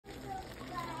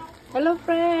Hello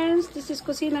friends, this is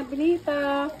Kusina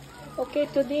Benita. Okay,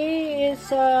 today is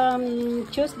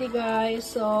Tuesday guys,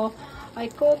 so I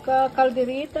cook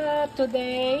calderita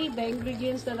today. The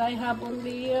ingredients that I have on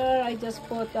here, I just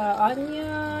put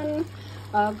onion,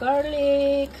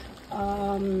 garlic,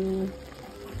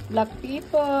 black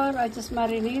pepper. I just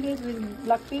marinated with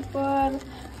black pepper,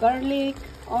 garlic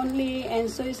only, and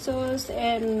soy sauce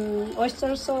and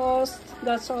oyster sauce.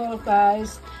 That's all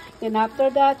guys. Then after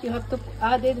that, you have to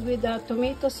add it with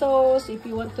tomato sauce if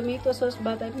you want tomato sauce.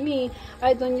 But me,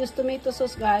 I don't use tomato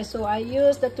sauce, guys. So I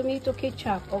use the tomato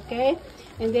ketchup, okay?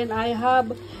 And then I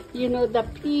have, the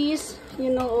piece,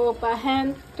 of a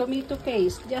hand tomato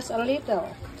paste, just a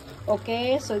little,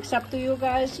 okay? So it's up to you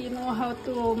guys, how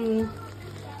to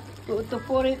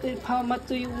pour it, how much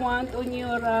do you want on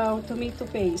your tomato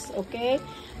paste, okay?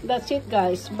 That's it,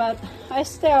 guys. But I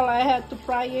had to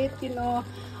fry it,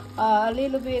 a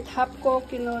little bit half cook,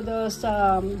 those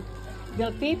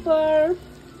bell pepper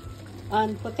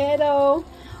and potato,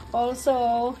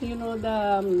 also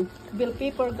the bell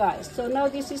pepper guys. So now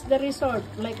this is the result.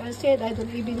 Like I said, I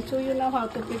don't even show you now how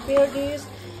to prepare this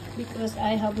because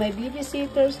I have my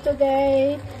babysitters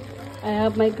today. I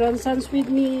have my grandsons with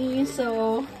me,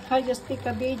 so I just take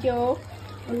a video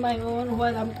on my own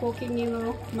while I'm cooking,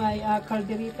 my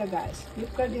calderita guys,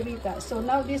 beef calderita. So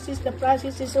now this is the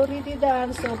process is already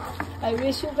done. So I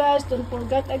wish you guys don't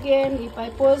forget again, if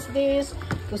I post this,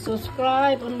 to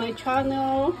subscribe on my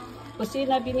channel,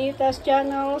 Kusina Benita's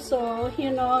channel. So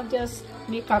just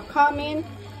make a comment,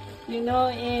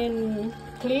 and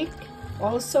click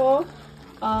also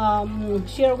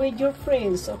share with your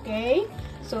friends, okay?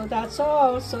 So that's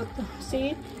all. So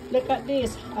see, look at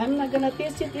this. I'm not gonna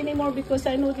taste it anymore because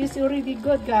I know this is already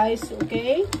good, guys,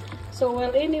 okay? So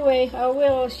well, anyway, I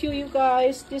will show you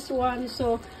guys this one.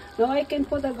 So now I can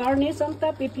put a garnish on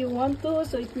top if you want to,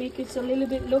 so it makes it a little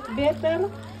bit look better,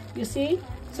 you see?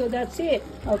 So that's it,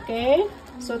 okay?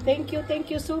 So thank you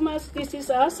so much. This is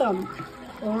awesome.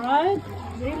 All right,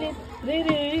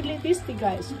 really tasty,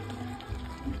 guys.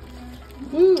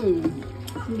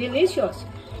 Delicious.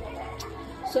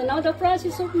 So now the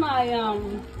process of my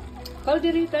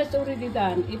calderita is already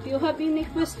done. If you have any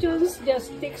questions,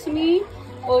 just text me,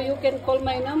 or you can call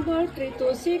my number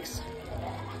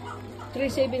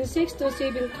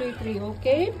 326-376-2733,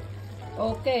 okay?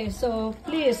 Okay, so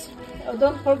please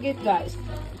don't forget, guys.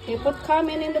 Okay, put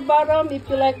comment in the bottom if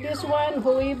you like this one.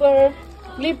 Whoever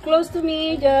live close to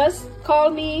me, just call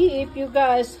me if you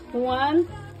guys want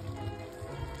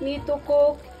me to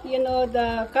cook,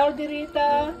 the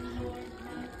calderita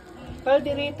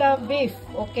beef,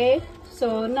 okay?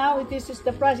 So now this is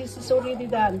the process is already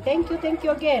done. Thank you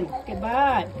again. Okay,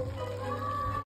 bye.